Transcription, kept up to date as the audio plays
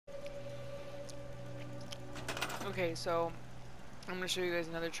Okay, so I'm going to show you guys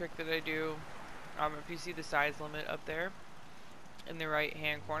another trick that I do. If you see the size limit up there in the right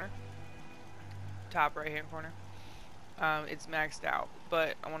hand corner, top right hand corner, it's maxed out,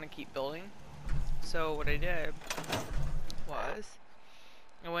 but I want to keep building. So what I did was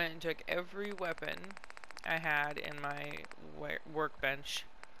I went and took every weapon I had in my workbench,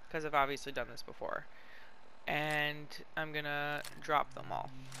 because I've obviously done this before, and I'm gonna drop them all.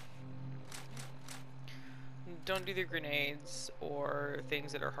 Don't do the grenades or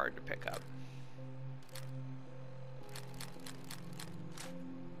things that are hard to pick up.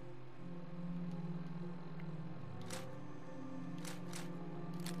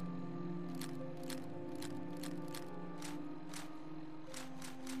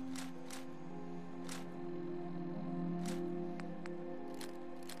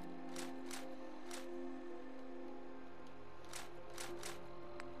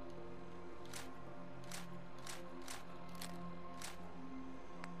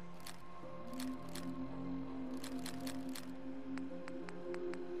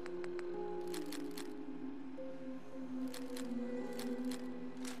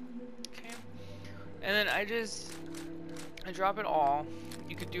 And then I drop it all.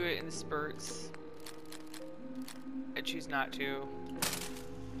 You could do it in spurts. I choose not to.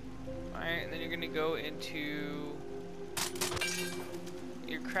 Alright, and then you're gonna go into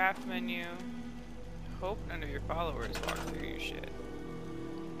your craft menu. Hope none of your followers walk through your shit.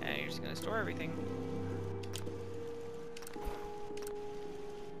 And you're just gonna store everything.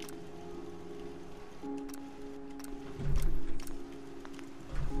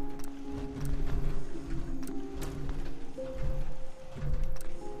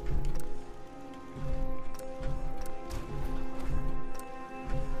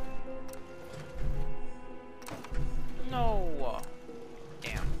 No.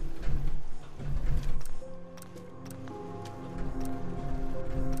 Damn.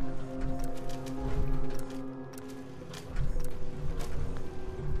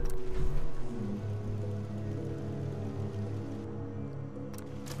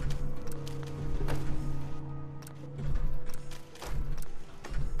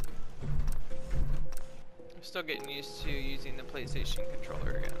 I'm still getting used to using the PlayStation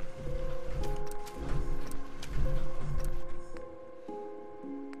controller again.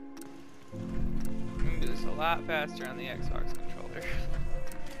 A lot faster on the Xbox controller.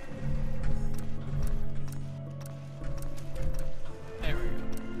 There we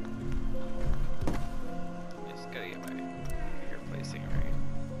go. Just gotta get my finger placing right.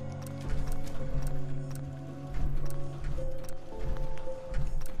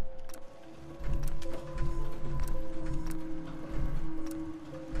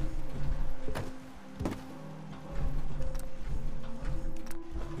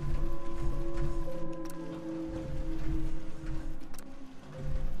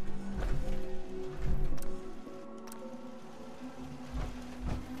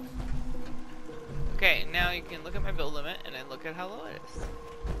 Okay, now you can look at my build limit and then look at how low it is.